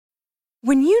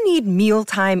When you need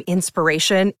mealtime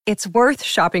inspiration, it's worth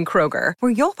shopping Kroger,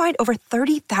 where you'll find over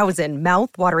 30,000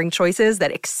 mouth-watering choices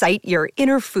that excite your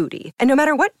inner foodie. And no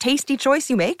matter what tasty choice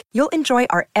you make, you'll enjoy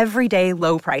our everyday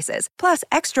low prices, plus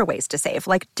extra ways to save,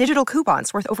 like digital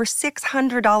coupons worth over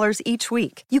 $600 each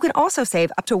week. You can also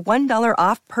save up to $1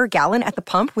 off per gallon at the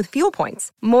pump with fuel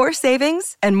points. More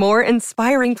savings and more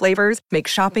inspiring flavors make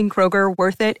shopping Kroger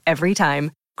worth it every time.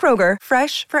 Kroger,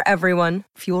 fresh for everyone.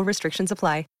 Fuel restrictions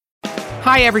apply.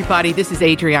 Hi, everybody. This is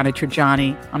Adriana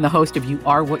Trajani. I'm the host of You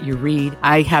Are What You Read.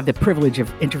 I have the privilege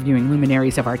of interviewing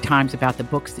luminaries of our times about the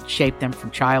books that shaped them from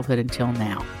childhood until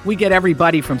now. We get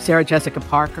everybody from Sarah Jessica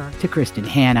Parker to Kristen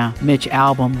Hanna, Mitch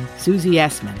Albom, Susie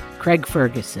Essman, Craig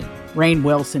Ferguson, Rainn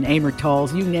Wilson, Amor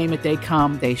Tolls, you name it, they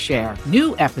come, they share.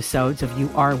 New episodes of You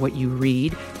Are What You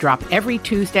Read drop every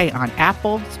Tuesday on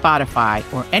Apple, Spotify,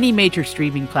 or any major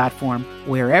streaming platform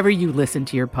wherever you listen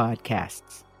to your podcasts.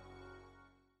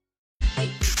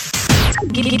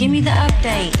 Give me the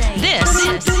update.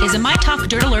 This is a My Talk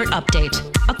Dirt Alert update.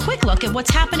 A quick look at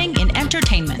what's happening in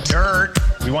entertainment. Dirt.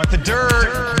 We want the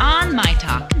dirt. On My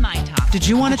Talk. My Talk. Did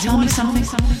you want to tell me something?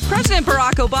 President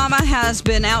Barack Obama has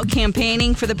been out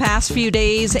campaigning for the past few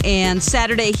days, and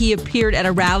Saturday he appeared at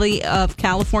a rally of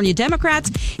California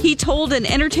Democrats. He told an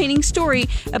entertaining story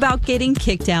about getting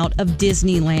kicked out of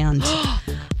Disneyland.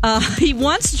 He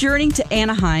once journeyed to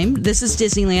Anaheim, this is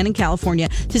Disneyland in California,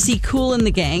 to see Kool and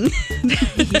the Gang.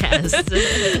 Yes.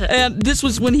 This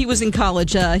was when he was in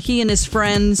college. He and his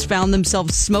friends found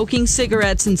themselves smoking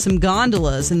cigarettes in some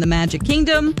gondolas in the Magic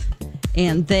Kingdom.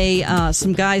 And they,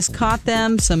 some guys caught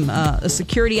them. A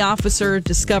security officer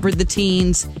discovered the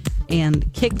teens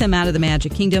and kicked them out of the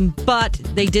Magic Kingdom. But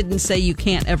they didn't say you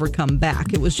can't ever come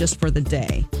back. It was just for the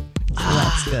day. So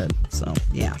that's good. So,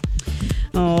 yeah.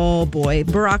 Oh, boy.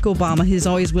 Barack Obama, he's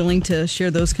always willing to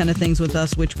share those kind of things with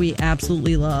us, which we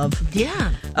absolutely love.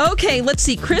 Yeah. Okay, let's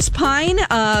see. Chris Pine,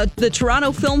 the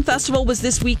Toronto Film Festival was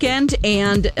this weekend,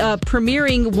 and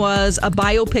premiering was a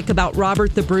biopic about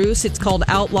Robert the Bruce. It's called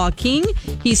Outlaw King.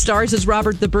 He stars as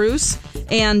Robert the Bruce,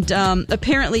 and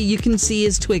apparently you can see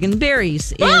his twig and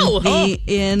berries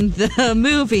in the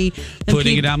movie. And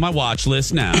putting it on my watch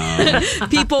list now.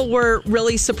 People were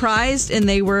really surprised, and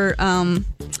they were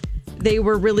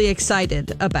really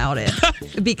excited about it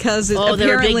because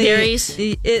they're big berries?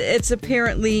 It's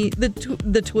apparently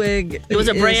the twig. It was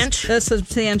a branch? A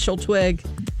substantial twig.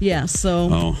 Yeah,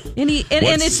 so and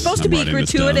it's supposed to be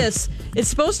gratuitous. It's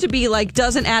supposed to be like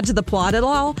doesn't add to the plot at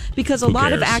all because a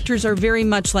lot of actors are very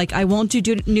much like I won't do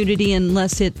nudity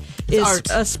unless it is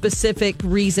art. A specific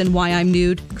reason why I'm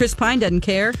nude. Chris Pine doesn't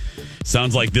care.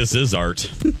 Sounds like this is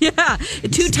art. Yeah.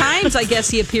 2 times, I guess,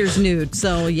 he appears nude.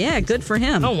 So, yeah, good for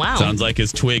him. Oh, wow. Sounds like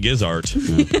his twig is art.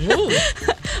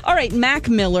 All right, Mac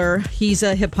Miller. He's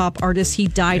a hip-hop artist. He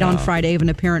died on Friday of an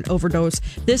apparent overdose.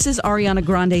 This is Ariana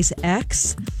Grande's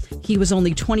ex. He was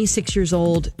only 26 years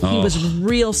old. He was a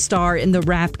real star in the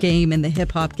rap game and the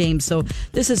hip-hop game. So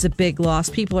this is a big loss.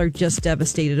 People are just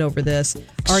devastated over this.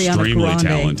 Ariana Extremely Grande.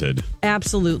 talented.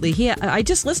 Absolutely. I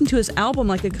just listened to his album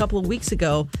like a couple of weeks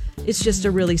ago. It's just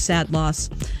a really sad loss.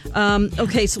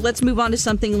 Okay, so let's move on to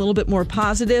something a little bit more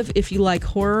positive. If you like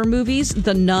horror movies,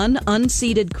 The Nun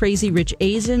unseated Crazy Rich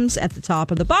Asians at the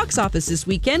top of the box office this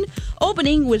weekend,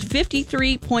 opening with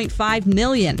 $53.5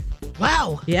 million.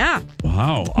 Wow. Yeah.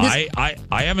 Wow. I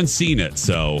haven't seen it,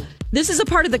 so... This is a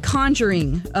part of the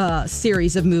Conjuring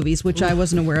series of movies, which I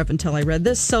wasn't aware of until I read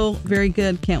this. So very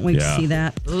good. Can't wait to see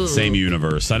that. Ooh. Same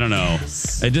universe. I don't know.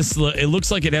 Yes. It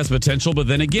looks like it has potential, but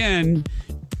then again,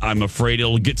 I'm afraid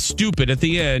it'll get stupid at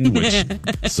the end, which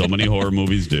so many horror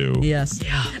movies do. Yes.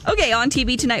 Yeah. Okay, on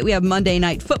TV tonight we have Monday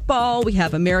Night Football. We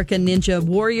have American Ninja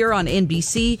Warrior on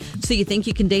NBC. So You Think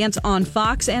You Can Dance on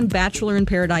Fox and Bachelor in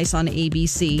Paradise on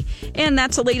ABC. And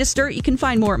that's the latest dirt. You can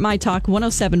find more at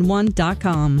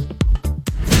mytalk1071.com.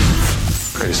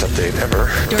 Greatest update ever.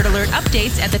 Dirt Alert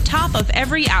updates at the top of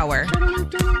every hour.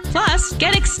 Plus,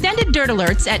 get extended Dirt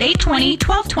Alerts at 8:20,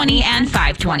 12:20, and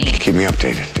 5:20. Keep me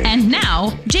updated. And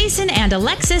now, Jason and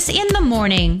Alexis in the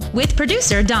morning with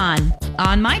producer Don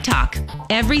on My Talk.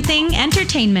 Everything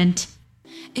entertainment.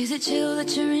 Is it chill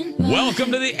that you're in?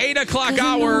 Welcome to the 8 o'clock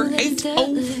hour,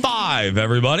 8:05,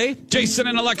 everybody. Jason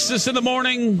and Alexis in the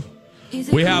morning.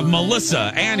 We have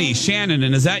Melissa, Annie, Shannon,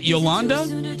 and is that Yolanda?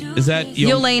 Is that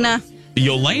Yolena?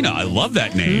 Yolena, I love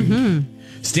that name. Mm-hmm.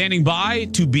 Standing by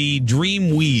to be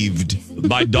dream weaved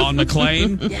by Dawn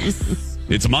McClain. Yes.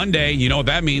 It's Monday. You know what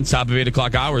that means. Top of 8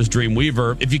 o'clock hours,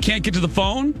 Dreamweaver. If you can't get to the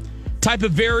phone, type a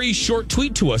very short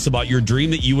tweet to us about your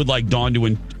dream that you would like Dawn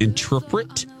to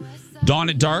interpret. Dawn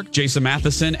at Dark, Jason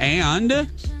Matheson, and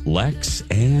Lex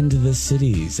and the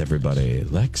Cities, everybody.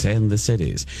 Lex and the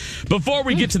Cities. Before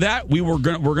we get to that, we're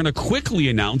gonna quickly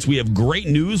announce we have great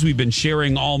news we've been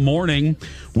sharing all morning.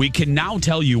 We can now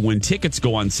tell you when tickets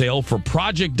go on sale for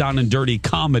Project Down and Dirty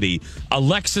Comedy.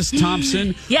 Alexis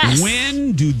Thompson, Yes.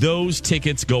 when do those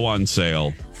tickets go on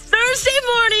sale? Thursday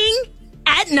morning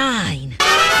at 9.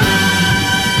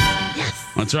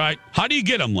 That's right. How do you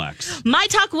get them, Lex?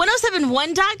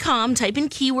 MyTalk1071.com, type in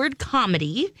keyword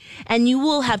comedy, and you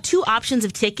will have two options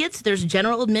of tickets. There's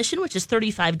general admission, which is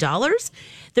 $35.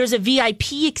 There's a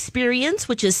VIP experience,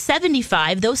 which is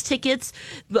 $75. Those tickets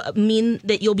mean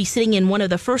that you'll be sitting in one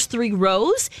of the first 3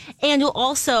 rows, and you'll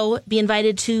also be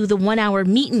invited to the 1-hour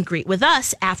meet and greet with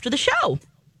us after the show.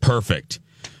 Perfect.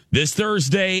 This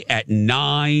Thursday at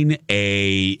 9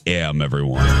 a.m.,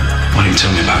 everyone. Why don't you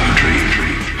tell me about your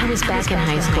dream? I was back in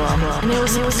high school, and I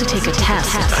was supposed to take a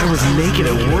test. I was naked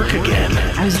at work again.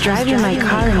 I was driving my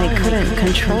car, and I couldn't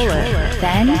control it.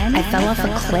 Then, I fell off a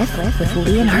cliff with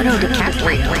Leonardo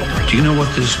DiCaprio. Do you know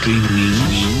what this dream means?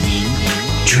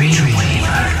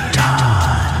 Dreamweaver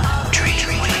Dawn.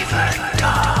 Dreamweaver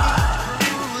Dawn.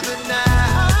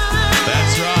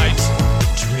 That's right.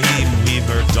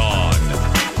 Dreamweaver Dawn.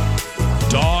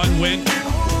 Dawn went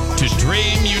to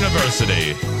Dream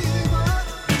University.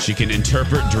 She can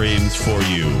interpret dreams for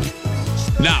you.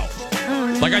 Now,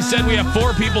 like I said, we have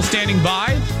 4 people standing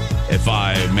by. If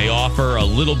I may offer a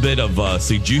little bit of a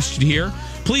suggestion here,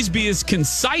 please be as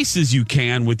concise as you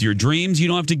can with your dreams. You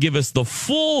don't have to give us the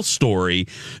full story,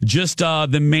 just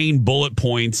the main bullet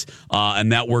points,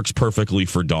 and that works perfectly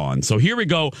for Dawn. So here we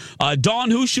go.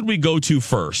 Dawn, who should we go to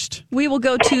first? We will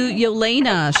go to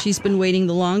Yelena. She's been waiting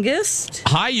the longest.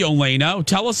 Hi, Yelena.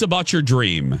 Tell us about your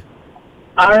dream.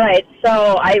 All right,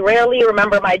 so I rarely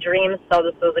remember my dreams, so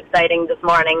this was exciting this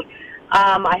morning.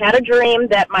 I had a dream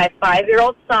that my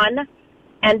 5-year-old son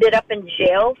ended up in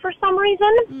jail for some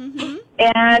reason,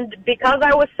 and because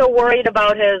I was so worried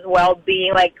about his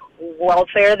well-being, like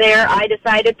welfare there, I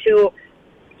decided to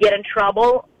get in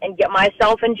trouble and get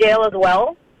myself in jail as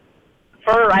well.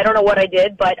 I don't know what I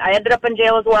did, but I ended up in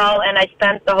jail as well, and I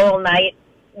spent the whole night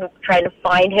trying to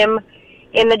find him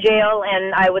in the jail,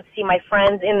 and I would see my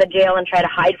friends in the jail and try to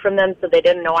hide from them so they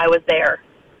didn't know I was there.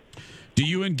 Do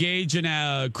you engage in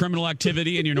criminal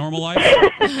activity in your normal life?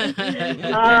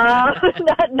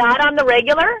 Not on the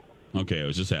regular. Okay, I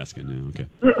was just asking. Okay.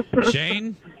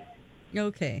 Shane?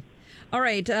 Okay. All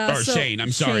right. Shane.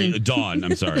 I'm sorry. Shane. Dawn.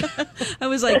 I'm sorry. I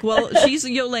was like, well, she's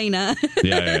Yelena.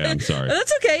 Yeah, I'm sorry.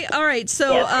 That's okay. All right.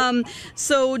 So,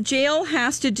 so jail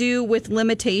has to do with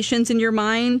limitations in your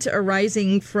mind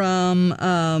arising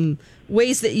from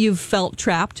ways that you've felt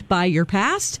trapped by your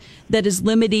past that is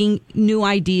limiting new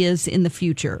ideas in the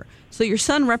future. So your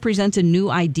son represents a new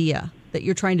idea that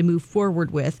you're trying to move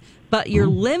forward with, but you're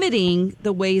limiting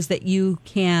the ways that you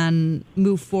can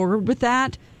move forward with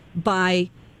that by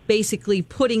basically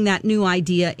putting that new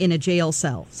idea in a jail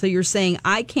cell. So you're saying,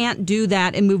 I can't do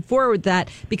that and move forward with that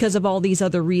because of all these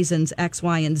other reasons, X,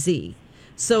 Y, and Z.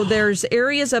 So there's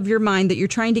areas of your mind that you're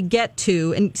trying to get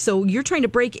to. And so you're trying to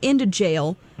break into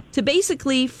jail to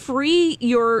basically free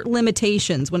your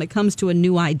limitations when it comes to a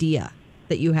new idea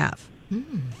that you have.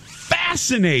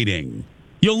 Fascinating.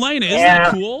 Yelena, isn't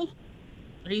that cool?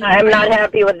 I'm not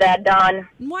happy with that, Dawn.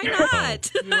 Why not?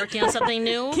 You working on something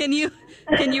new? Can you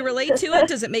relate to it?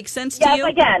 Does it make sense to you? Yes,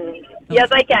 I can. Yes,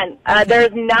 I can.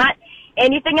 There's not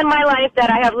anything in my life that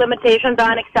I have limitations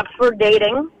on except for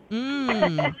dating.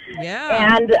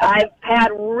 Yeah. And I've had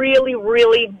really,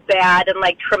 really bad and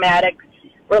traumatic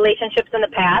relationships in the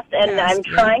past, and I'm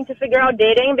trying to figure out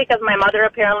dating because my mother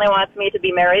apparently wants me to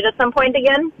be married at some point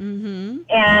again.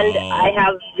 And I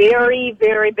have very,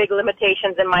 very big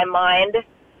limitations in my mind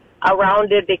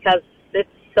around it because it's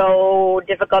so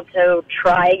difficult to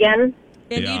try again.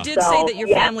 And you did say that your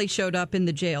family showed up in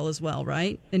the jail as well,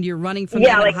 right? And you're running from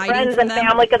them and hiding friends from and them?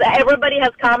 family, because everybody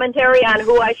has commentary on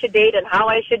who I should date and how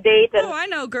I should date. And I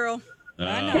know, girl.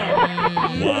 I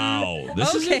know. Wow.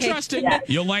 This is interesting. Yeah.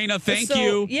 Yelena, thank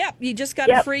you. Yep, you just got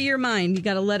to free your mind. You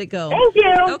got to let it go. Thank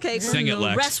you. Okay. Sing it,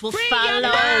 Lex. The rest will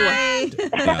follow.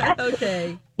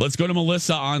 Okay. Let's go to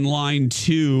Melissa on line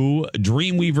 2.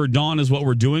 Dreamweaver Dawn is what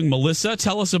we're doing. Melissa,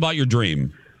 tell us about your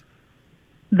dream.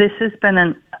 This has been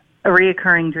a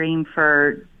reoccurring dream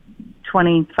for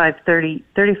 25, 30,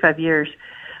 35 years.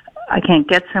 I can't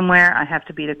get somewhere. I have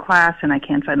to be to class, and I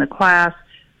can't find the class.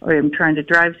 Or I'm trying to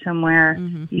drive somewhere,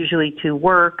 usually to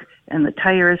work, and the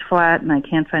tire is flat, and I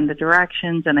can't find the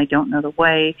directions, and I don't know the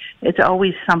way. It's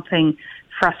always something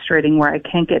frustrating where I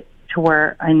can't get to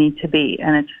where I need to be.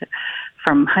 And it's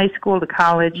from high school to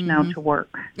college, now to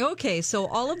work. Okay, so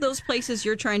all of those places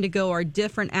you're trying to go are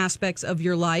different aspects of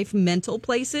your life, mental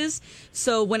places.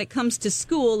 So when it comes to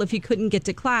school, if you couldn't get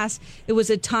to class, it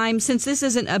was a time, since this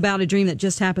isn't about a dream that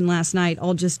just happened last night,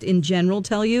 I'll just in general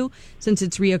tell you, since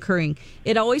it's reoccurring,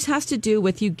 it always has to do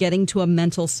with you getting to a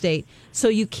mental state. So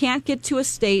you can't get to a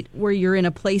state where you're in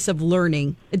a place of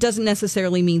learning. It doesn't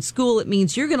necessarily mean school. It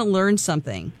means you're going to learn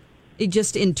something.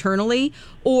 Just internally,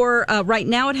 or right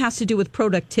now it has to do with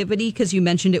productivity because you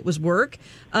mentioned it was work.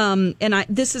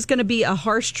 This is going to be a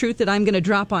harsh truth that I'm going to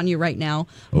drop on you right now.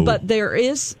 Oh. But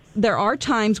there are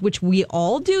times which we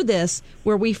all do this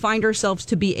where we find ourselves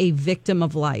to be a victim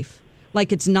of life.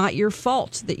 Like it's not your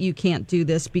fault that you can't do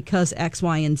this because X,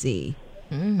 Y, and Z.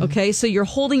 Okay, so you're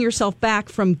holding yourself back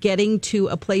from getting to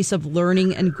a place of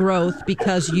learning and growth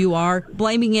because you are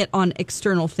blaming it on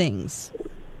external things.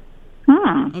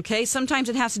 Okay, sometimes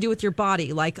it has to do with your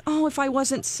body. Like, oh, if I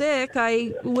wasn't sick,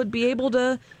 I would be able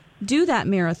to do that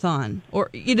marathon. Or,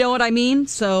 you know what I mean?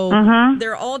 So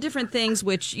there are all different things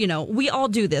which, we all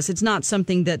do this. It's not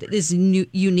something that is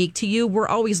unique to you. We're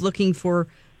always looking for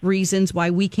reasons why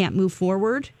we can't move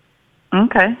forward.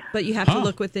 Okay. But you have to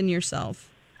look within yourself.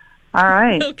 All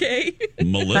right. Okay.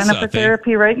 Melissa. Sign up for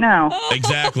therapy right now.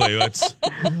 Exactly.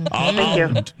 Thank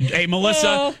you. Hey,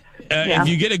 Melissa. If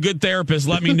you get a good therapist,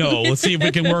 let me know. Let's see if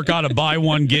we can work out a buy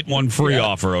one, get one free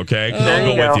offer, okay? Because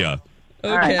I'll go with you.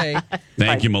 Okay.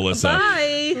 Thank you, Melissa.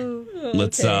 Bye.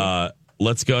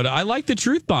 Let's go to, I like the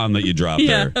truth bomb that you dropped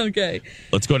there. Yeah, okay.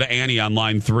 Let's go to Annie on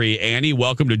line 3. Annie,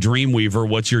 welcome to Dreamweaver.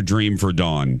 What's your dream for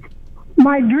Dawn?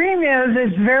 My dream is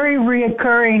it's very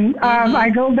reoccurring. I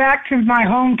go back to my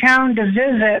hometown to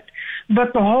visit,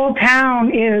 but the whole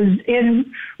town is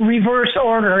in reverse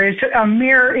order. It's a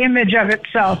mirror image of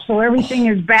itself, so everything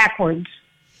is backwards.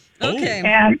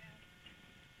 Okay.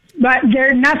 But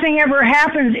nothing ever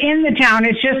happens in the town.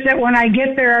 It's just that when I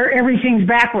get there, everything's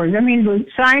backwards. I mean, the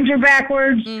signs are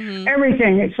backwards,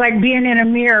 everything. It's like being in a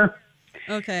mirror.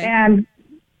 Okay. And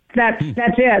that's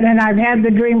it. And I've had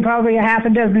the dream probably a half a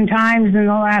dozen times in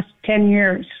the last 10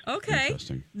 years. Okay.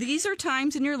 These are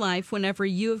times in your life whenever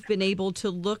you have been able to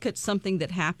look at something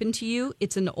that happened to you.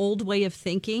 It's an old way of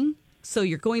thinking. So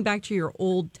you're going back to your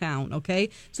old town, okay?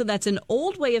 So that's an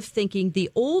old way of thinking. The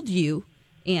old you,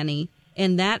 Annie,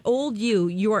 and that old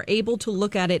you are able to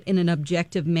look at it in an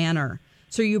objective manner.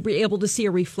 So you'll be able to see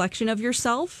a reflection of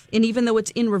yourself. And even though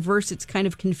it's in reverse, it's kind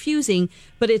of confusing,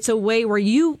 but it's a way where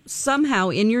you somehow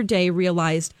in your day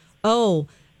realized, oh,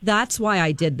 that's why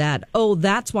I did that. Oh,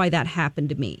 that's why that happened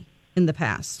to me in the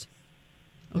past.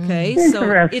 Okay,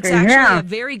 so it's actually a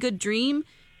very good dream,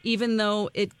 even though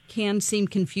it can seem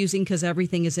confusing because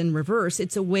everything is in reverse.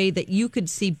 It's a way that you could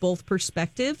see both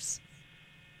perspectives.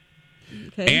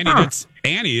 Okay.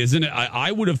 Annie, isn't it?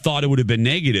 I would have thought it would have been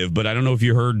negative, but I don't know if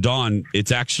you heard Dawn.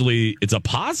 It's a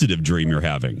positive dream you're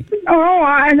having. Oh,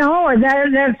 I know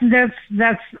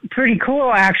that's pretty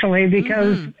cool actually,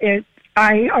 because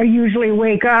I usually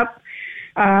wake up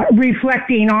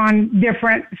reflecting on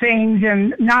different things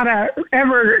and never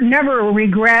a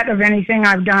regret of anything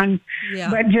I've done,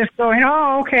 but just going,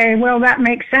 oh, okay, well that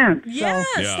makes sense. Yes,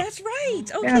 that's right.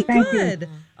 Okay, good.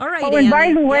 All right. Oh, and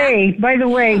by the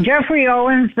way, Jeffrey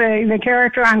Owens, the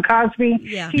character on Cosby,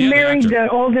 he married the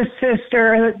oldest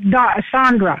sister,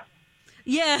 Sandra.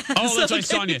 Yeah. Oh, that's right,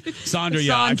 Sandra.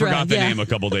 Yeah, I forgot the name a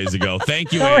couple days ago.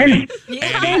 Thank you, Annie.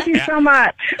 Thank you so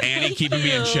much. Annie, keeping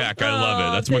me in check. I love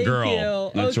it. That's my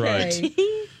girl. That's right.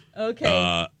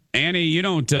 Okay. Annie, you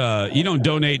don't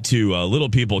donate to Little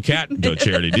People Cat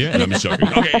charity, do you? I'm just joking.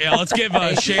 Okay, let's give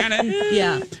Shannon.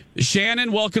 Yeah.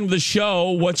 Shannon, welcome to the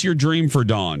show. What's your dream for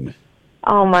Dawn?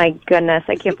 Oh my goodness!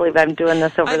 I can't believe I'm doing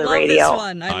this over the radio. This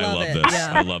one. I love it. This.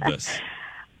 Yeah. I love this.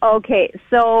 Okay,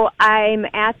 so I'm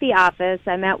at the office.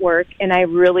 I'm at work, and I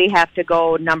really have to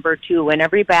go number 2. And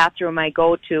every bathroom I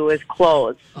go to is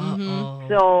closed.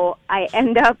 So I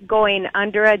end up going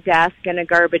under a desk in a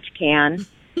garbage can.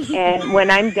 And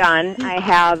when I'm done, I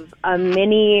have a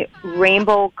mini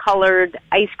rainbow-colored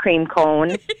ice cream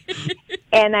cone.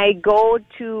 And I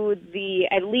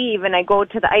leave and I go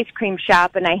to the ice cream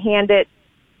shop and I hand it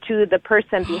to the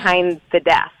person behind the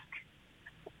desk.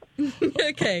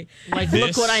 Okay.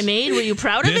 Look what I made. Were you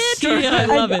proud of it? Yeah, I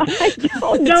love it. I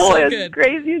don't know. It's the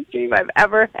craziest dream I've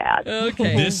ever had.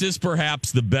 Okay. This is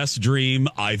perhaps the best dream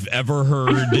I've ever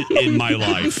heard in my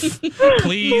life.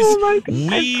 Please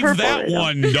leave that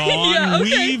one, Dawn. Yeah,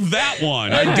 okay. Leave that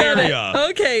one. I dare ya.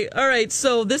 Okay. All right.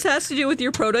 So this has to do with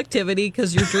your productivity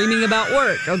because you're dreaming about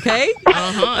work. Okay.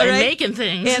 And making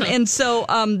things. And so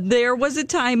there was a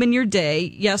time in your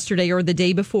day, yesterday or the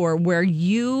day before, where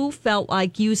you felt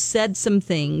like you said some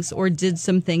things or did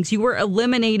some things, you were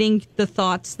eliminating the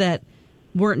thoughts that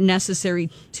weren't necessary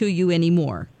to you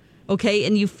anymore. Okay,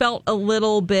 and you felt a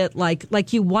little bit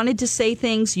like you wanted to say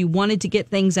things, you wanted to get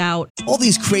things out. All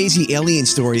these crazy alien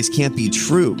stories can't be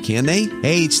true, can they?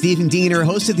 Hey, it's Stephen Diener,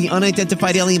 host of the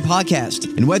Unidentified Alien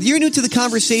Podcast. And whether you're new to the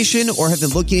conversation or have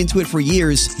been looking into it for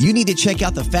years, you need to check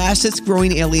out the fastest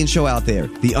growing alien show out there,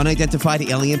 the Unidentified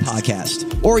Alien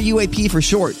Podcast, or UAP for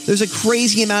short. There's a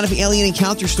crazy amount of alien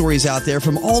encounter stories out there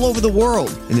from all over the world.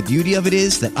 And the beauty of it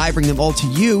is that I bring them all to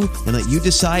you and let you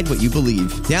decide what you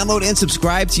believe. Download and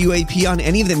subscribe to UAP on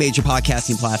any of the major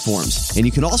podcasting platforms. And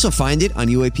you can also find it on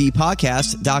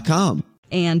UAPpodcast.com.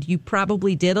 And you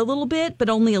probably did a little bit, but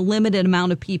only a limited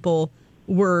amount of people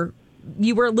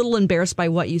you were a little embarrassed by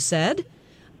what you said,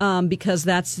 because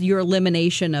that's your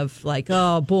elimination of like,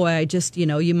 oh boy, I just,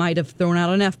 you might have thrown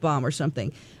out an F-bomb or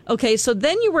something. Okay, so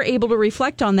then you were able to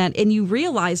reflect on that and you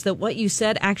realized that what you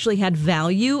said actually had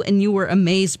value and you were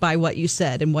amazed by what you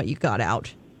said and what you got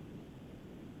out.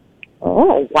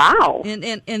 Oh, wow. And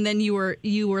then you were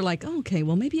like, oh, okay,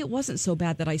 well, maybe it wasn't so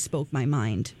bad that I spoke my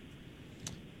mind.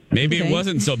 Maybe it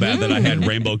wasn't so bad that I had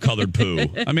rainbow-colored poo.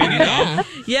 I mean,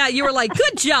 Yeah, you were like,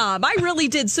 good job. I really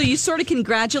did. So you sort of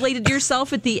congratulated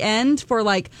yourself at the end for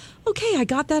like, okay, I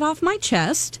got that off my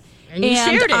chest. And you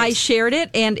shared it. I shared it,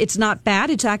 and it's not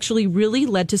bad. It's actually really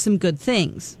led to some good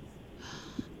things.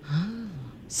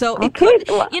 So it could,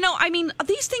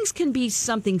 these things can be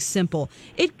something simple.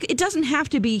 It doesn't have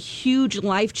to be huge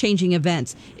life-changing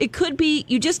events. It could be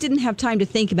you just didn't have time to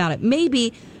think about it.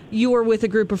 Maybe you were with a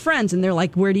group of friends and they're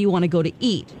like, where do you want to go to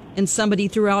eat? And somebody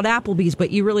threw out Applebee's,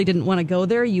 but you really didn't want to go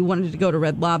there. You wanted to go to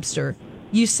Red Lobster.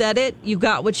 You said it. You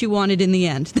got what you wanted in the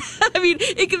end. I mean,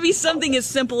 it could be something as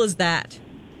simple as that,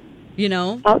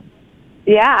 Oh,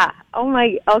 yeah. Oh,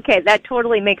 my. Okay, that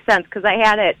totally makes sense because I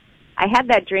had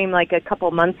that dream like a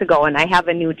couple months ago, and I have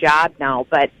a new job now,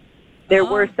 but there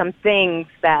were some things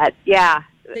that, that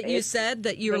you said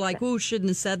that you were like, ooh, shouldn't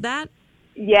have said that?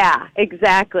 Yeah,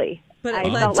 exactly. But I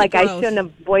felt like I shouldn't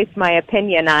have voiced my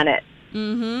opinion on it.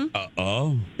 Mm-hmm.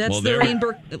 Uh-oh. That's well,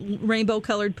 the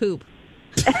rainbow-colored poop.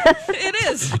 It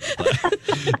is.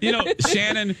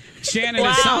 Shannon,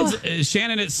 wow.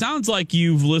 it sounds like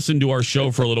you've listened to our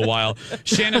show for a little while.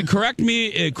 Shannon, correct me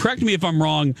if I'm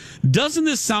wrong. Doesn't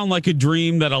this sound like a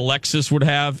dream that Alexis would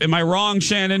have? Am I wrong,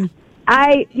 Shannon?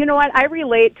 You know what? I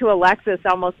relate to Alexis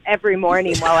almost every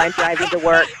morning while I'm driving to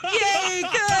work. Yay,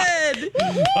 good.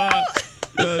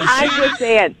 I'm just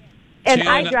saying. And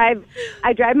I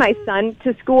drive my son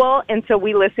to school, and so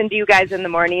we listen to you guys in the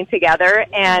morning together.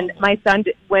 And my son,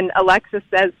 when Alexis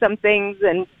says some things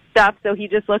and stuff, so he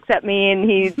just looks at me and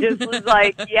he just was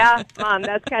like, "Yeah, Mom,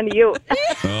 that's kind of you."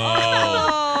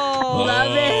 Oh,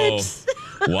 love it.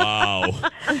 Wow.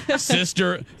 The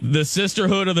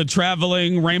sisterhood of the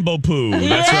traveling rainbow poo.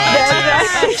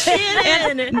 That's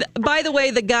right. And by the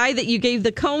way, the guy that you gave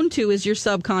the cone to is your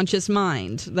subconscious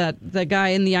mind, the guy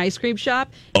in the ice cream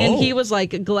shop. And he was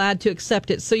like glad to accept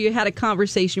it. So you had a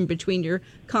conversation between your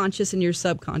conscious and your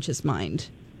subconscious mind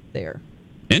there.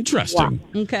 Interesting.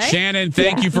 Wow. Okay. Shannon,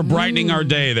 thank you for brightening our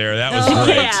day there. That was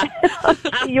great.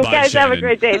 Yeah. You guys have a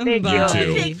great day. Thank you. You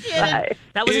too. Bye.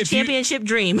 That was a championship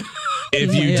dream.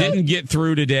 If you didn't get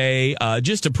through today,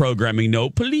 just a programming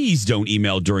note, please don't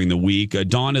email during the week.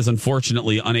 Dawn is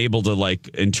unfortunately unable to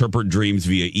interpret dreams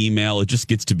via email. It just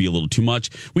gets to be a little too much.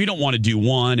 We don't want to do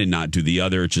one and not do the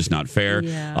other. It's just not fair.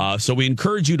 Yeah. So we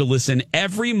encourage you to listen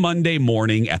every Monday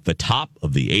morning at the top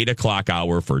of the 8 o'clock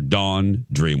hour for Dawn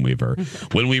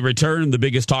Dreamweaver. When we return, the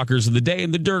biggest talkers of the day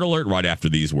and the Dirt Alert right after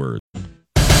these words.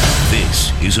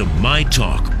 This is a My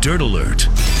Talk Dirt Alert.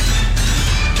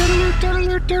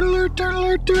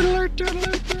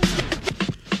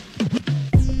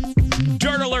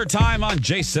 Dirt Alert time on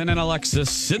Jason and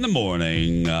Alexis in the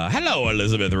morning. Hello,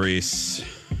 Elizabeth Reese.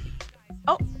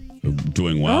 Oh.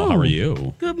 Doing well. How are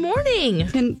you? Good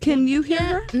morning. Can you hear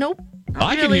her? Nope.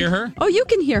 I can hear her. Oh, you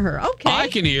can hear her. Okay. I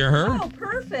can hear her. Oh,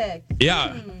 perfect.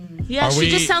 Yeah. Yeah, she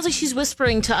just sounds like she's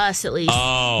whispering to us at least.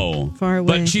 Oh. Far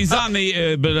away. But she's on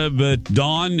the, but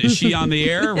Dawn, is she on the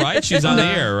air, right? She's on the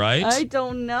air, right? I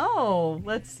don't know.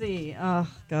 Let's see. Oh,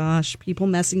 gosh. People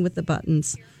messing with the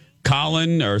buttons.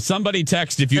 Colin or somebody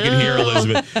text if you can hear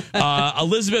Elizabeth.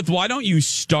 Elizabeth, why don't you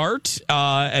start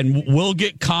and we'll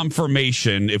get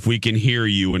confirmation if we can hear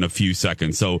you in a few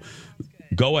seconds. So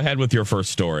go ahead with your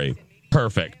first story.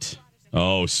 Perfect.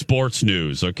 Oh, sports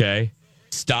news, okay?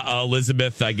 Stop,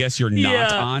 Elizabeth, I guess you're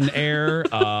not on air.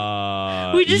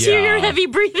 We just hear your heavy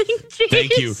breathing. Jeez.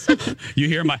 Thank you. You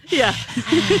hear my... Yeah.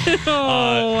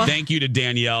 Thank you to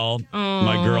Danielle,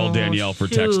 my girl Danielle, for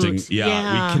texting. Yeah,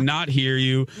 we cannot hear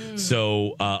you.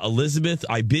 So, Elizabeth,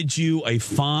 I bid you a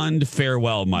fond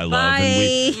farewell, my love.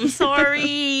 Bye. I'm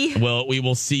sorry. Well, we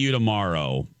will see you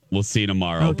tomorrow. We'll see you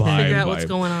tomorrow. Okay. Bye. Figure out what's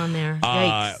going on there.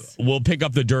 Yikes. We'll pick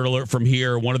up the dirt alert from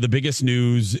here. One of the biggest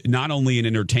news, not only in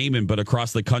entertainment, but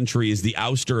across the country, is the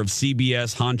ouster of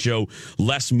CBS honcho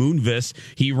Les Moonves.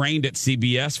 He reigned at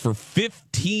CBS for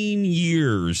 15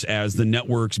 years as the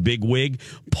network's bigwig,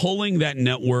 pulling that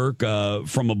network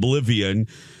from oblivion.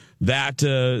 That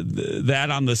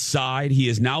on the side, he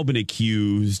has now been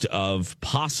accused of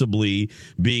possibly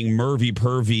being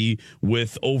Mervy-pervy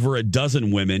with over a dozen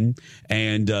women.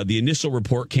 And the initial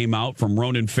report came out from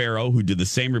Ronan Farrow, who did the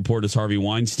same report as Harvey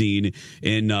Weinstein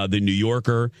in The New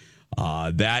Yorker.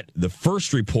 The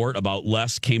first report about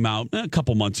Les came out a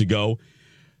couple months ago,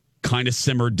 kind of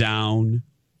simmered down.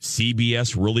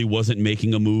 CBS really wasn't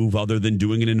making a move other than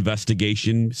doing an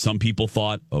investigation. Some people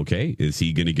thought, okay, is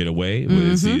he going to get away?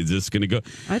 Is this going to go?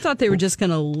 I thought they were just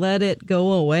going to let it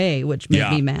go away, which made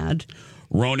me mad.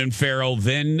 Ronan Farrow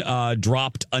then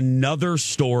dropped another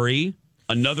story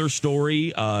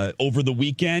over the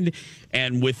weekend.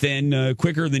 And within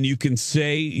quicker than you can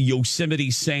say, Yosemite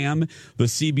Sam, the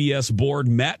CBS board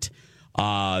met.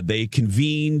 They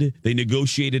convened. They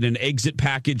negotiated an exit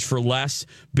package for Les.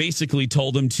 Basically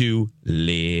told him to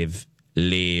leave.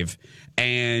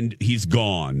 And he's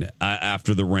gone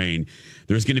after the rain.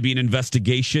 There's going to be an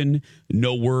investigation.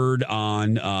 No word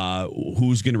on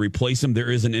who's going to replace him. There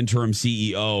is an interim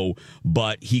CEO,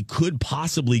 but he could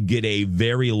possibly get a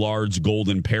very large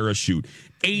golden parachute.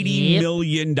 $80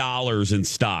 million in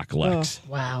stock, Lex.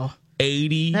 Oh, wow.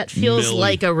 That feels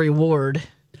like a reward.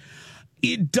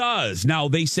 It does. Now,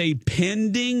 they say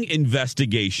pending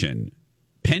investigation,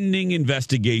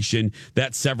 that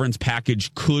severance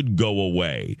package could go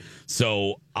away.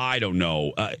 So, I don't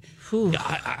know.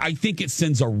 I think it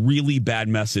sends a really bad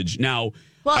message. Now,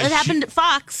 well, it happened at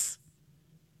Fox.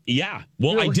 Yeah.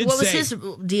 Well, I did say... What was his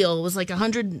deal? It was like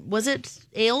 100, was it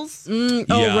Ailes? It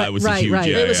was huge. Right.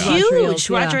 Yeah, it was huge.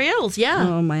 Roger Ailes, yeah.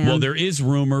 Oh, man. Well, there is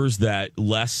rumors that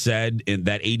Les said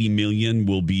that $80 million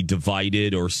will be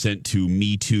divided or sent to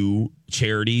Me Too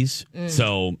charities.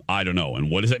 So, I don't know.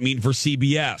 And what does that mean for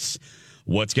CBS?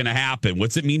 What's going to happen?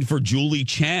 What's it mean for Julie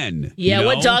Chen? Yeah,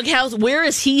 what doghouse? Where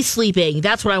is he sleeping?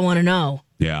 That's what I want to know.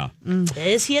 Yeah.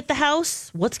 Is he at the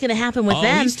house? What's going to happen with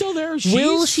them? He's still there.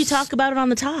 Will she talk about it on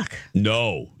the talk?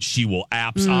 No, she will.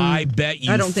 I bet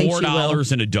you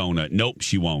 $4 and a donut. Nope,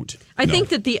 she won't. I think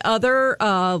that the other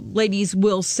ladies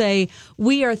will say,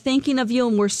 we are thinking of you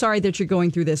and we're sorry that you're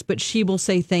going through this. But she will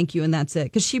say thank you and that's it.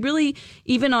 Because she really,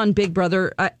 even on Big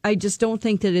Brother, I just don't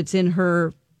think that it's in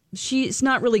her. She's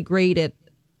not really great at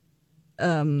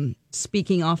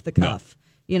speaking off the cuff. No.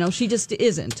 You know, she just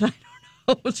isn't. I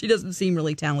don't know. She doesn't seem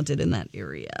really talented in that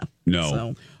area. No.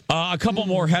 So. A couple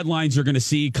more headlines you're going to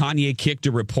see. Kanye kicked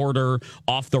a reporter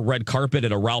off the red carpet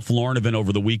at a Ralph Lauren event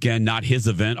over the weekend. Not his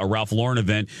event, a Ralph Lauren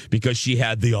event, because she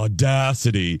had the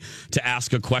audacity to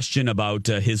ask a question about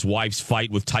his wife's fight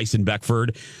with Tyson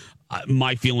Beckford.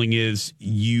 My feeling is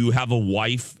you have a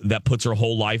wife that puts her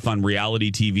whole life on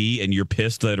reality TV and you're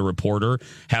pissed that a reporter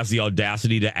has the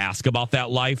audacity to ask about that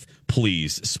life.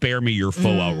 Please spare me your faux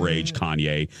outrage,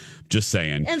 Kanye. Just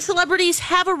saying. And celebrities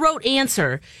have a rote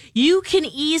answer. You can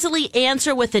easily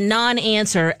answer with a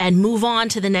non-answer and move on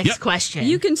to the next question.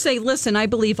 You can say, listen, I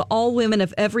believe all women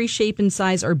of every shape and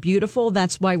size are beautiful.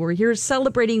 That's why we're here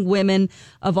celebrating women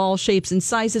of all shapes and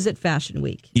sizes at Fashion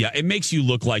Week. Yeah, it makes you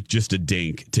look like just a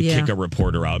dink to kick a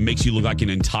reporter out. It makes you look like an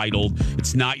entitled.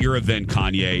 It's not your event,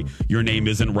 Kanye. Your name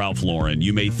isn't Ralph Lauren.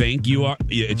 You may think you are.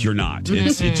 You're not.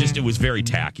 It was very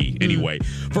tacky. Anyway,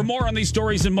 for more on these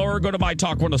stories and more, go to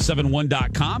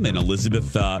mytalk1071.com and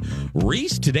Elizabeth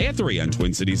Reese today at 3 on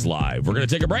Twin Cities Live. We're going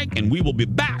to take a break and we will be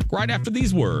back right after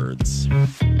these words.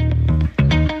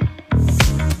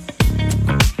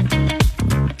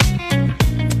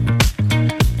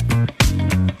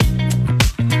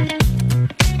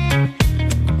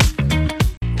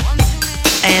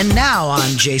 And now on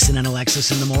Jason and Alexis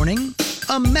in the Morning,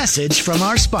 a message from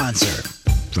our sponsor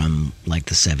from like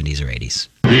the 70s or 80s.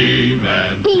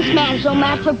 He-Man. Beastman's so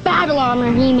mad for Battle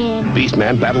Armor He-Man.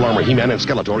 Beastman, Battle Armor He-Man, and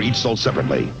Skeletor each sold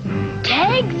separately.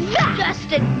 Take that!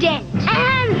 Just a dent.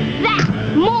 And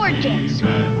that! More dents.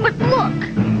 But look!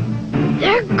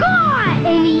 They're gone!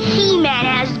 Only He-Man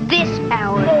has this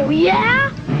power. Oh,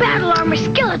 yeah? Battle Armor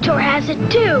Skeletor has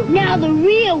it too. Now the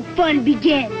real fun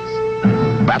begins.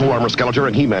 Battle Armor Skeletor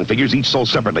and He-Man figures each sold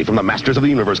separately from the Masters of the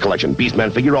Universe collection.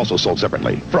 Beastman figure also sold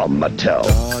separately from Mattel.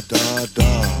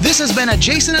 This has been a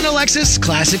Jason and Alexis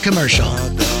classic commercial.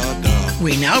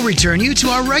 We now return you to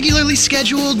our regularly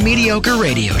scheduled mediocre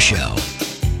radio show.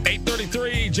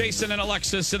 8:33, Jason and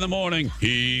Alexis in the morning.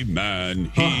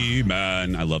 He-Man,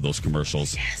 He-Man. I love those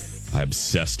commercials. Yes. I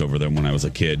obsessed over them when I was a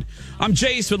kid. I'm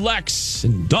Jace with Lex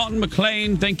and Don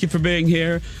McClain. Thank you for being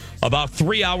here. About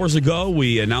 3 hours ago,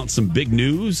 we announced some big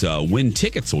news. When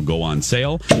tickets will go on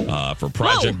sale for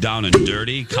Project Down and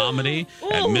Dirty comedy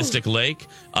at Mystic Lake.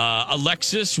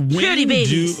 Alexis, when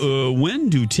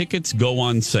do tickets go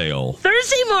on sale?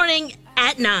 Thursday morning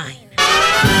at 9.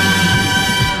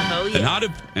 Oh, yeah.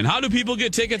 And how do people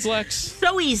get tickets, Lex?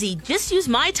 So easy. Just use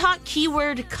my talk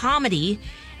keyword comedy.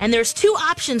 And there's two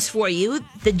options for you.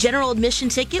 The general admission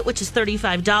ticket, which is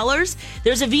 $35.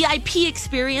 There's a VIP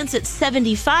experience at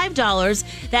 $75.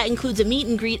 That includes a meet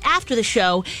and greet after the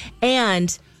show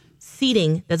and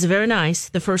seating that's very nice,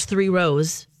 the first 3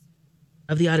 rows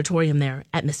of the auditorium there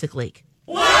at Mystic Lake.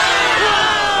 Whoa!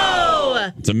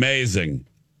 It's amazing.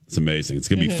 It's amazing. It's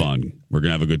going to be fun. We're going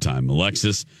to have a good time.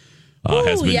 Alexis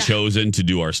has been chosen to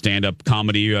do our stand-up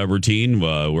comedy routine.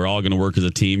 We're all going to work as a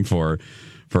team for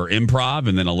improv,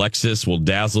 and then Alexis will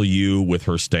dazzle you with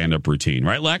her stand-up routine.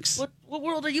 Right, Lex? What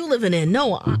world are you living in?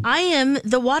 No, I am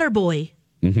the water boy.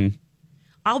 Mm-hmm.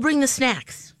 I'll bring the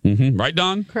snacks. Mm-hmm. Right,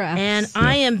 Don? Crafts. And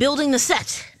I am building the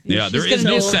set. Yeah, there is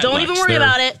no set, Don't even worry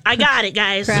about it. I got it,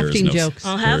 guys. Crafting jokes.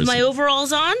 I'll have my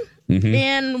overalls on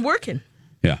and working.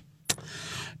 Yeah.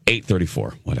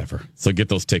 8:34, whatever. So get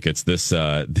those tickets this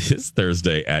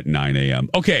Thursday at 9 a.m.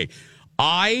 Okay,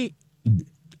 I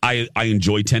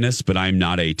enjoy tennis, but I'm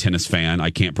not a tennis fan. I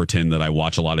can't pretend that I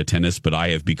watch a lot of tennis, but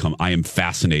I am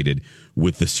fascinated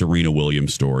with the Serena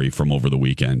Williams story from over the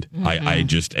weekend.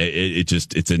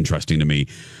 It's interesting to me.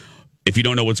 If you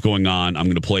don't know what's going on, I'm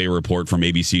going to play a report from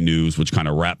ABC News, which kind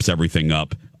of wraps everything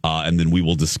up, and then we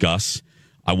will discuss.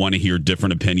 I want to hear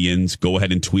different opinions. Go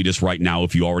ahead and tweet us right now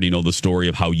if you already know the story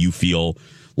of how you feel.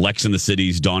 Lex in the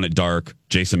Cities, Dawn at Dark,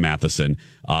 Jason Matheson.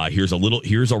 Here's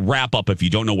a wrap up if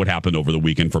you don't know what happened over the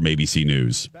weekend from ABC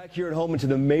News. Back here at home into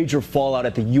the major fallout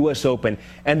at the U.S. Open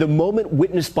and the moment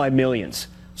witnessed by millions.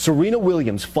 Serena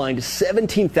Williams fined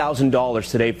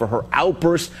 $17,000 today for her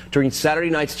outburst during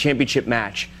Saturday night's championship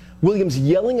match. Williams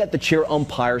yelling at the chair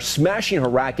umpire, smashing her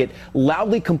racket,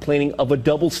 loudly complaining of a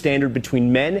double standard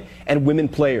between men and women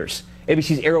players.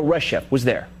 ABC's Ariel Reshef was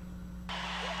there.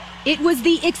 It was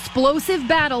the explosive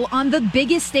battle on the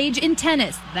biggest stage in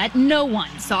tennis that no one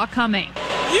saw coming.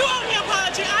 You owe me an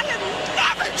apology. I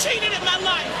have never cheated in my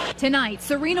life. Tonight,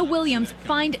 Serena Williams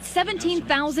fined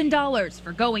 $17,000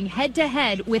 for going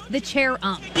head-to-head with the chair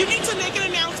ump. You need to make an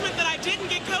announcement that I didn't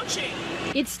get coaching.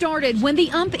 It started when the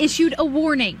ump issued a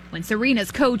warning when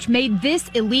Serena's coach made this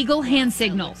illegal hand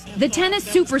signal. The tennis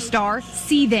superstar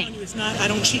seething. It's not, I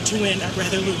don't cheat to win, I'd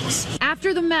rather lose.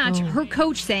 After the match, her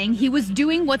coach saying he was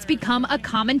doing what's become a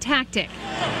common tactic.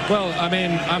 Well, I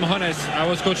mean, I'm honest. I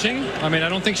was coaching. I mean, I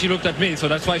don't think she looked at me, so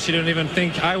that's why she didn't even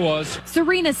think I was.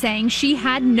 Serena saying she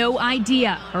had no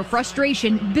idea. Her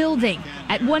frustration building.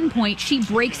 At one point, she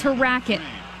breaks her racket.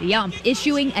 The ump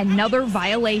issuing another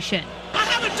violation. I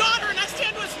have a daughter and I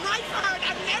stand what's right for her and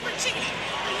I've never cheated.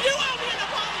 And you owe me an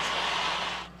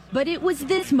apology. But it was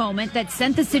this moment that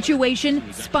sent the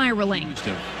situation spiraling.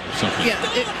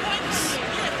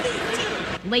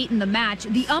 Late in the match,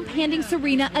 the ump handing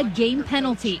Serena a game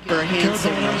penalty. For a hand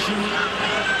signal.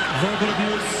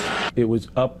 It was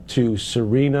up to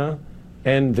Serena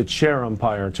and the chair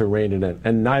umpire to rein it in,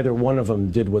 and neither one of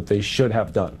them did what they should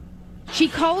have done. She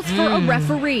calls for a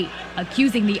referee,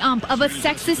 accusing the ump of a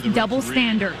sexist double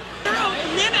standard. There are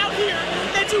men out here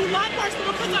that do a lot worse than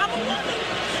because I'm a woman.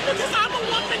 Because I'm a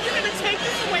woman, you're going to take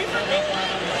this away from me?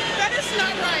 That is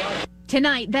not right.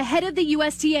 Tonight, the head of the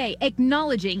USTA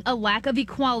acknowledging a lack of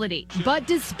equality. But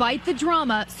despite the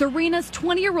drama, Serena's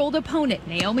 20-year-old opponent,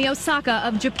 Naomi Osaka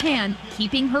of Japan,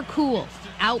 keeping her cool,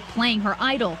 outplaying her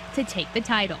idol to take the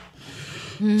title.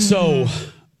 So,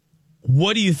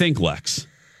 what do you think, Lex?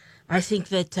 I think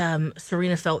that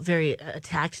Serena felt very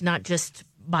attacked, not just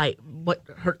by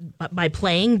by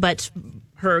playing, but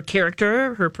her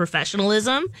character, her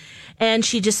professionalism, and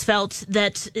she just felt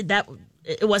that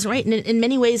it wasn't right. And in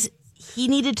many ways, he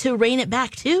needed to rein it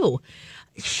back too.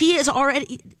 She is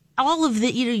already all of the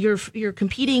you're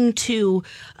competing to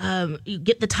you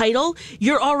get the title.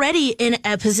 You're already in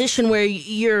a position where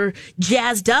you're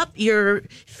jazzed up, you're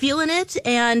feeling it,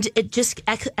 and it just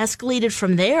escalated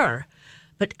from there.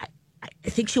 But I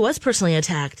think she was personally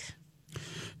attacked.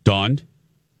 Dawn?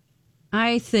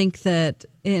 I think that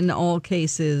in all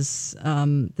cases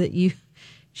that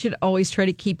should always try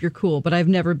to keep your cool, but I've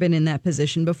never been in that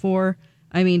position before.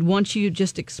 I mean, once you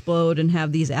just explode and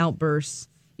have these outbursts,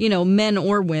 men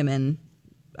or women,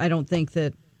 I don't think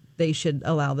that they should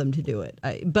allow them to do it.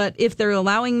 But if they're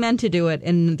allowing men to do it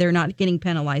and they're not getting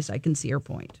penalized, I can see her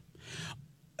point.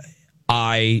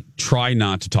 I try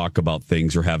not to talk about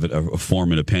things or have a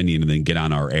form an opinion and then get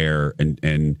on our air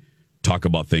and talk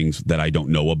about things that I don't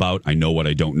know about. I know what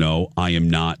I don't know. I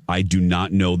do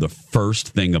not know the first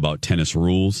thing about tennis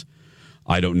rules.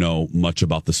 I don't know much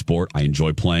about the sport. I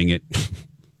enjoy playing it.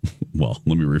 Well,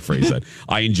 let me rephrase that.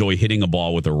 I enjoy hitting a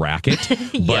ball with a racket,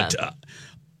 but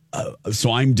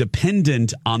so I'm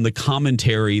dependent on the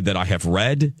commentary that I have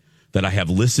read, that I have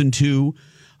listened to,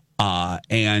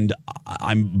 and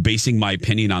I'm basing my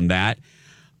opinion on that.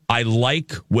 I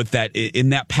like with that in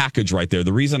that package right there.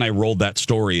 The reason I rolled that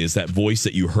story is that voice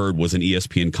that you heard was an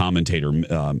ESPN commentator,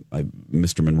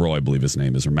 Mr. Monroe, I believe his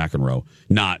name is, or McEnroe,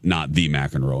 not the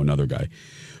McEnroe, another guy,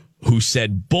 who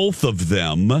said both of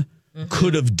them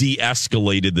could have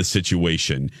de-escalated the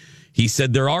situation. He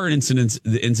said there are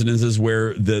incidences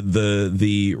where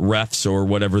the refs or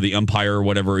whatever, the umpire or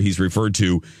whatever he's referred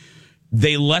to,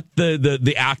 they let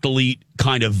the athlete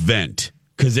kind of vent.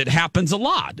 Because it happens a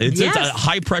lot. It's a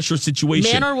high-pressure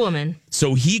situation. Man or woman.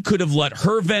 So he could have let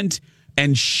her vent,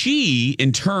 and she,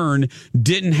 in turn,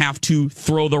 didn't have to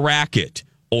throw the racket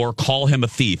or call him a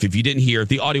thief. If you didn't hear, if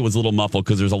the audio was a little muffled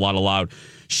because there's a lot of loud,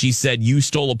 she said, "You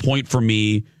stole a point from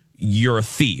me. You're a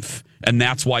thief." And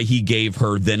that's why he gave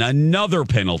her then another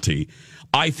penalty.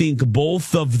 I think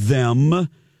both of them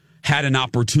had an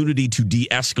opportunity to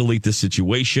de-escalate the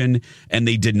situation, and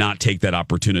they did not take that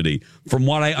opportunity. From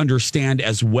what I understand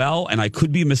as well, and I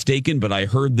could be mistaken, but I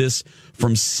heard this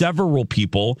from several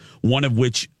people, one of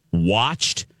which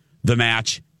watched the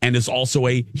match and is also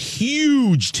a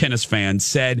huge tennis fan,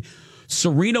 said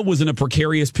Serena was in a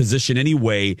precarious position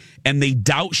anyway, and they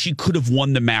doubt she could have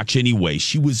won the match anyway.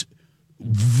 She was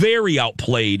very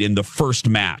outplayed in the first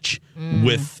match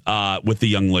with the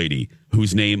young lady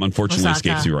whose name unfortunately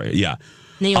escapes me right. Yeah,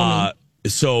 Naomi.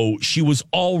 So she was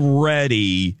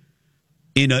already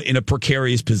in a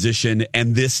precarious position,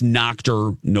 and this knocked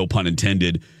her, no pun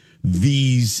intended.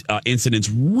 These incidents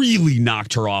really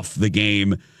knocked her off the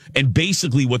game, and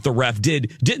basically what the ref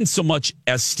didn't so much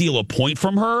as steal a point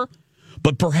from her,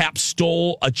 but perhaps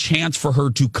stole a chance for her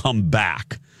to come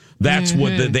back. That's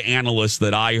what the analysts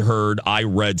that I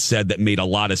read said that made a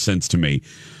lot of sense to me.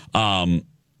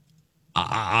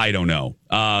 I don't know.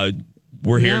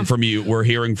 We're hearing from you. We're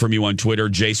hearing from you on Twitter.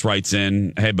 Jace writes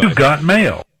in, "Hey, bud, you got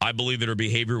mail." I believe that her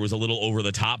behavior was a little over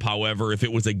the top. However, if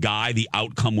it was a guy, the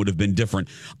outcome would have been different.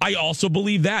 I also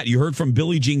believe that. You heard from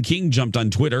Billie Jean King jumped on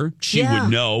Twitter. She would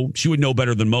know. She would know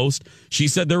better than most. She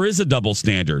said there is a double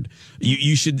standard.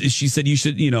 She said you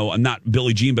should, not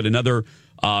Billie Jean, but another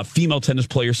female tennis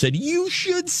player said, you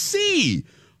should see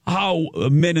how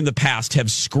men in the past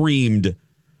have screamed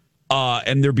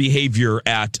and their behavior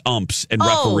at umps and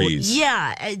referees.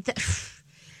 Yeah.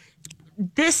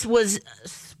 This was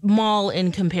small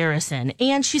in comparison.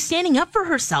 And she's standing up for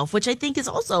herself, which I think is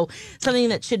also something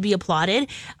that should be applauded.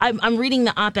 I'm reading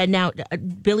the op-ed now.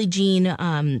 Billie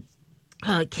Jean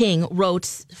King wrote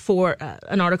for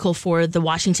an article for the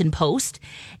Washington Post,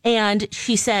 and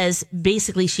she says,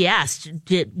 basically she asked,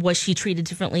 was she treated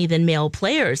differently than male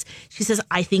players? She says,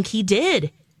 I think he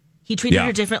did. He treated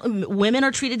her differently. Women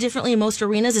are treated differently in most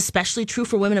arenas, especially true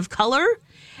for women of color.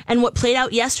 And what played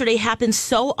out yesterday happens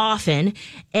so often,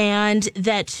 and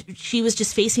that she was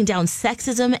just facing down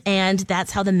sexism, and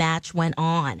that's how the match went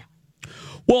on.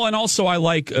 Well, and also I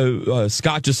like,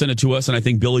 Scott just sent it to us, and I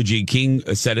think Billie Jean King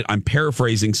said it, I'm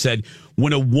paraphrasing, said,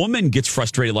 when a woman gets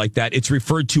frustrated like that, it's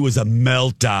referred to as a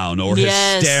meltdown or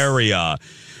hysteria.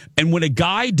 And when a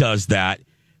guy does that,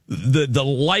 the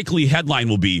likely headline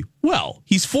will be, well,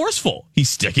 he's forceful. He's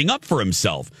sticking up for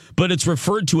himself. But it's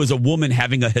referred to as a woman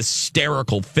having a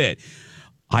hysterical fit.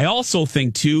 I also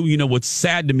think, too, what's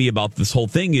sad to me about this whole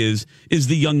thing is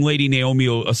the young lady, Naomi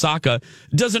Osaka,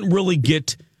 doesn't really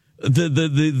get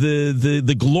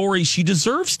the glory she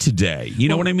deserves today. You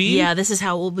know what I mean? Yeah, this is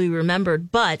how it will be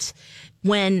remembered. But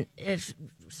when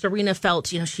Serena felt,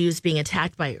 she was being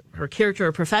attacked by her character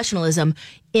or professionalism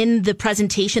in the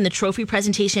presentation, the trophy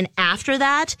presentation after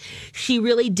that, she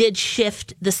really did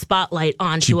shift the spotlight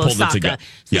onto Osaka.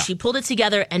 So she pulled it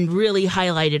together and really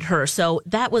highlighted her. So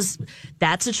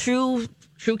that's a true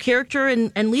character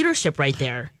and leadership right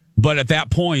there. But at that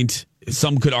point,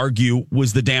 some could argue,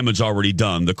 was the damage already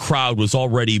done? The crowd was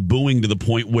already booing to the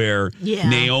point where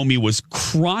Naomi was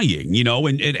crying,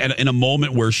 and in a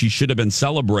moment where she should have been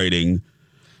celebrating.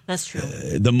 That's true.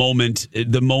 The moment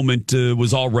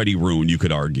was already ruined, you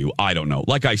could argue. I don't know.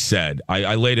 Like I said,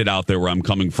 I laid it out there where I'm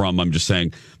coming from. I'm just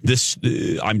saying this.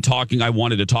 I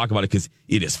wanted to talk about it because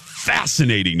it is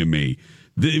fascinating to me.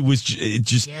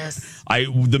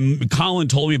 Colin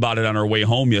told me about it on our way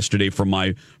home yesterday from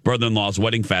my brother-in-law's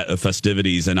wedding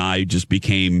festivities, and I just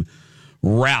became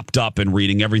wrapped up in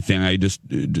reading everything. I just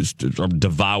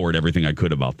devoured everything I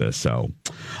could about this. So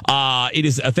it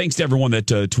is thanks to everyone that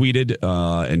tweeted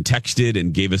and texted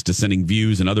and gave us dissenting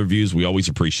views and other views. We always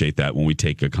appreciate that when we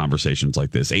take conversations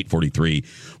like this. 8:43.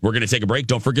 We're going to take a break.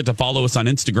 Don't forget to follow us on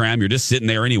Instagram. You're just sitting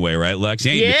there anyway, right, Lex?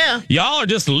 Yeah. Y'all are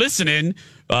just listening.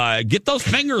 Get those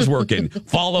fingers working.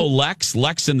 Follow Lex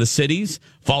in the cities.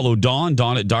 Follow Dawn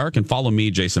at Dark, and follow me,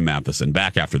 Jason Matheson.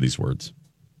 Back after these words.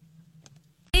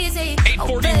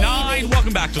 8:49.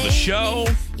 Welcome back to the show.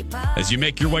 As you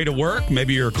make your way to work,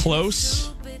 maybe you're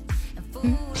close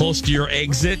to your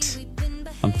exit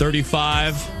on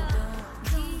 35,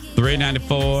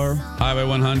 394, Highway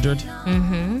 100,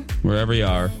 wherever you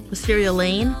are. Wisteria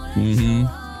Lane.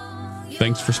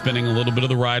 Thanks for spending a little bit of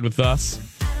the ride with us.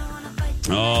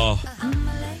 Oh,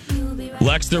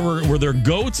 Lex, were there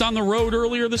goats on the road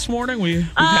earlier this morning? We've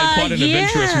had quite an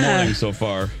adventurous morning so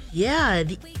far. Yeah,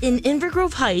 in Inver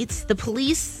Grove Heights, the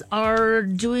police are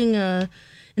doing an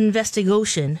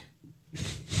investigation.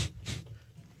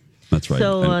 That's right.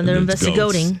 So they're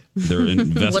investigating. They're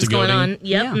investigating what's going on.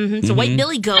 Yep, Yeah. It's a white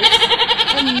billy goat,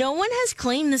 and no one has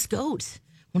claimed this goat.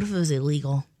 What if it was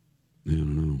illegal? I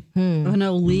don't know. An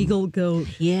illegal goat.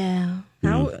 Yeah.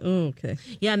 How? Oh, okay.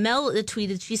 Yeah, Mel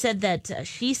tweeted. She said that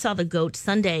she saw the goat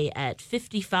Sunday at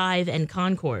 55 and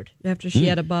Concord. After she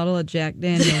had a bottle of Jack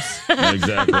Daniels.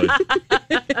 Exactly.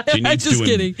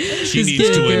 Kidding.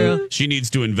 She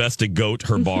needs to investigate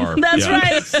her bar. That's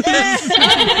right.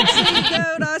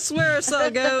 Goat, I swear I saw a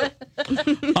goat.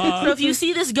 So if you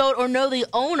see this goat or know the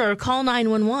owner, call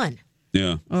 911.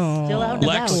 Yeah. Oh, Still out and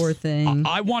Lex, about. poor thing.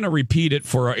 I want to repeat it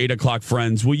for our 8 o'clock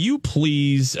friends. Will you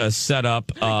please set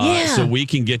up so we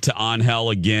can get to Angel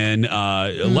again?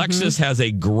 Alexis has a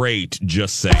great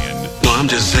just saying. No, I'm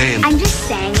just saying. I'm just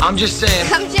saying. I'm just saying.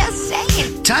 I'm just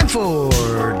saying. Time for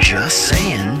Just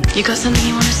Saying. You got something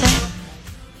you want to say?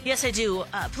 Yes, I do.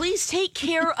 Please take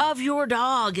care of your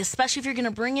dog, especially if you're going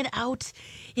to bring it out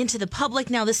into the public.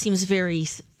 Now, this seems very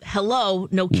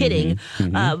no kidding.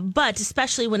 But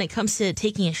especially when it comes to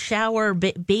taking a shower,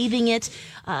 bathing it,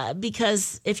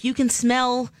 because if you can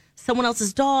smell someone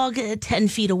else's dog 10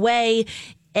 feet away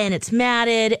and it's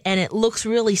matted and it looks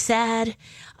really sad,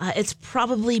 it's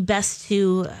probably best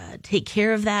to take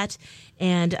care of that.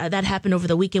 And that happened over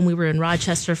the weekend. We were in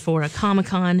Rochester for a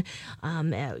Comic-Con.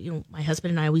 My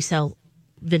husband and I, we sell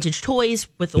vintage toys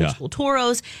with old school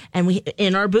Toros, and we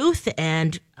in our booth,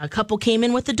 and a couple came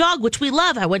in with the dog, which we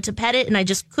love. I went to pet it and I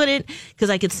just couldn't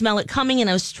because I could smell it coming, and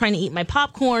I was trying to eat my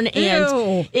popcorn,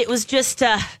 and it was just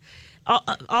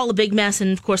all a big mess.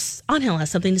 And of course, Angel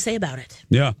has something to say about it.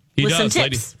 Yeah, he with does. Some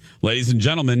tips. Ladies and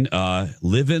gentlemen,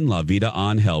 living La Vida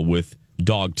Angel with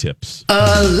dog tips.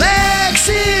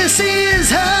 Alexis's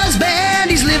husband,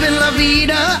 he's living La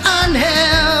Vida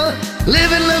Angel.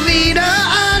 Living La Vida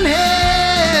Angel.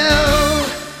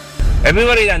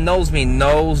 Everybody that knows me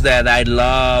knows that I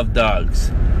love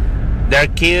dogs. They're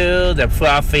cute, they're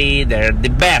fluffy, they're the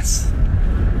best.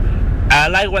 I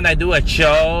like when I do a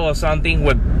show or something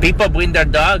where people bring their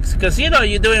dogs, because you're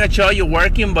doing a show, you're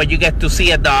working, but you get to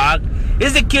see a dog.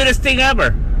 It's the cutest thing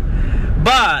ever.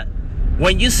 But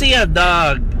when you see a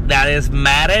dog that is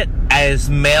matted and it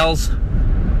smells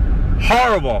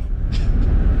horrible,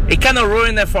 it kind of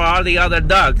ruins it for all the other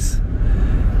dogs.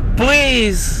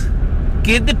 Please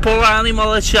give the poor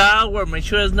animal a shower. Make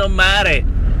sure it's not matted.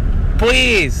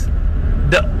 Please.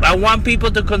 I want people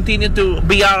to continue to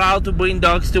be allowed to bring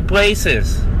dogs to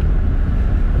places.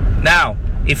 Now,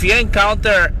 if you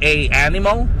encounter a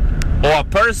animal or a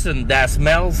person that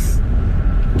smells,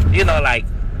 like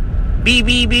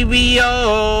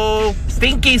BBBBO,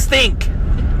 stinky stink.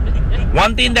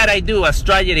 One thing that I do, a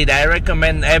strategy that I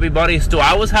recommend everybody is to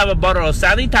always have a bottle of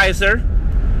sanitizer,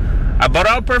 a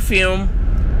bottle of perfume,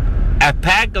 a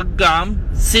pack of gum.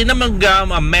 Cinnamon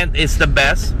gum or mint is the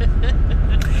best.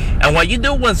 And what you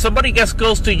do when somebody gets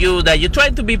close to you that you're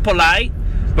trying to be polite,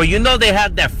 but they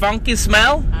have that funky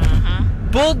smell,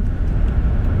 put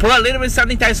a little bit of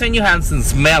sanitizer in your hands and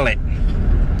smell it.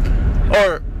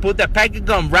 Or put the pack of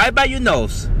gum right by your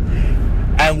nose,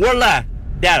 and voila,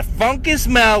 that funky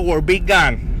smell will be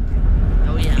gone.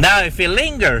 Oh, yeah. Now, if it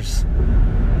lingers,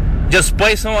 just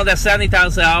spray some of the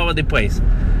sanitizer all over the place.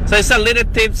 So it's a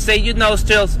little tip, save your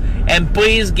nostrils, and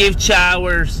please give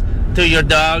showers to your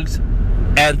dogs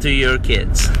and to your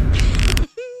kids.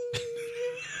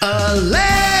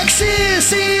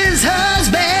 Alexis's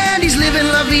husband, he's living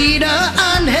La Vida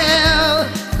on hell.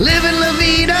 Living La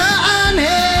Vida on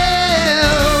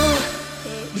hell.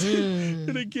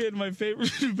 And again, my favorite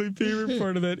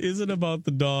part of that isn't about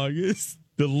the dog. It's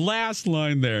the last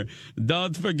line there.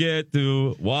 Don't forget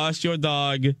to wash your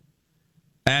dog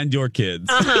and your kids.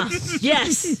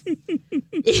 Yes. I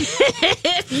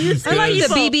like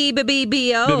the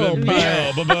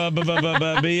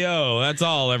BBBBO. B-O. That's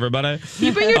all, everybody.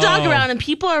 You bring your dog around and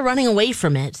people are running away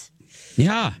from it.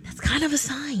 Yeah. That's kind of a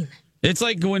sign. It's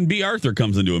like when B. Arthur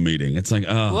comes into a meeting. It's like,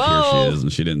 oh, Whoa. here she is,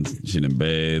 and she didn't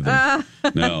bathe.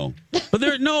 No, but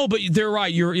they're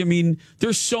right.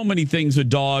 There's so many things with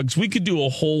dogs. We could do a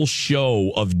whole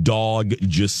show of dog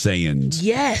just sayings.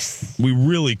 Yes, we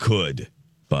really could,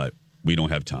 but we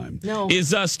don't have time. No.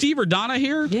 Is Steve or Donna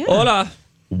here? Yeah. Hola.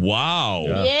 Wow.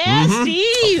 Yeah,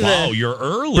 Steve. Wow, you're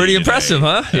early. Pretty today. impressive,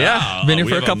 huh? Yeah. Been here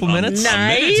for a couple minutes.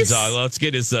 Nice. Let's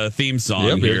get his theme song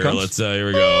Yep, here it here. comes. Here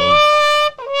we go. There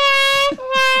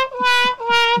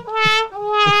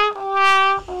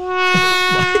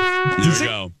we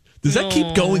go. Does that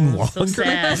keep going longer? So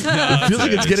sad. I feel like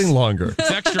it's getting longer.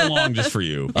 It's extra long just for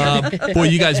you. Boy,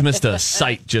 you guys missed a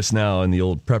sight just now in the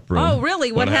old prep room. Oh,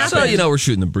 really? What happened? So, we're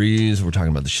shooting the breeze. We're talking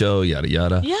about the show, yada,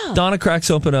 yada. Yeah. Donna cracks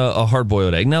open a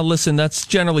hard-boiled egg. Now, listen, that's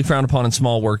generally frowned upon in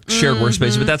small shared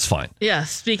workspaces, but that's fine. Yeah,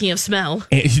 speaking of smell.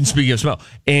 And, speaking of smell.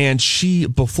 And she,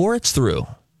 before it's through,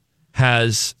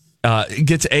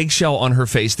 gets eggshell on her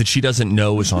face that she doesn't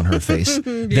know is on her face.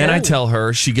 Then I tell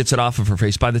her she gets it off of her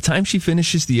face. By the time she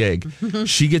finishes the egg,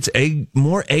 she gets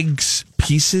more eggs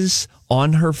pieces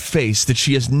on her face that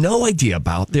she has no idea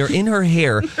about. They're in her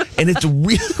hair, and it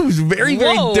was very,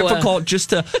 very difficult just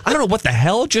to, I don't know what the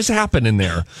hell just happened in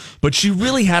there, but she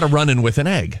really had a run-in with an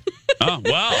egg. Oh,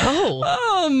 wow.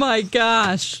 Oh, my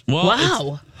gosh. Well,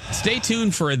 wow. Stay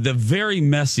tuned for the very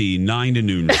messy 9 to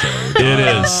noon show. It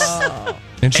is.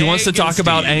 And she wants to talk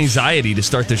about anxiety to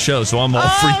start the show, so I'm all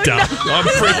freaked out. I'm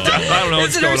freaked out. I don't know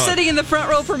what's Isn't her going on. sitting in the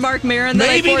front row for Mark Maron that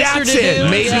Maybe I forced her that's to it. do?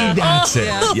 Maybe that's it.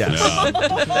 Yeah.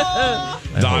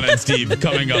 Yes. Donna and Steve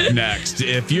coming up next.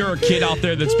 If you're a kid out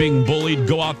there that's being bullied,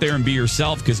 go out there and be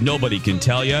yourself because nobody can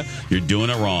tell you you're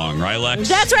doing it wrong. Right, Lex?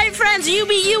 That's right, friends. You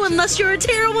be you unless you're a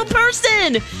terrible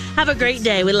person. Have a great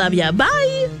day. We love you.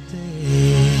 Bye.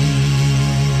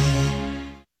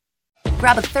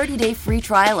 Grab a 30-day free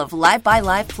trial of Live by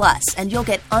Live Plus, and you'll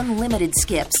get unlimited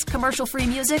skips, commercial-free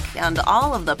music, and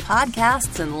all of the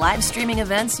podcasts and live streaming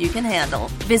events you can handle.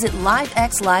 Visit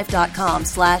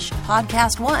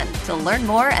livexlive.com/podcast1 to learn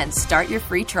more and start your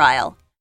free trial.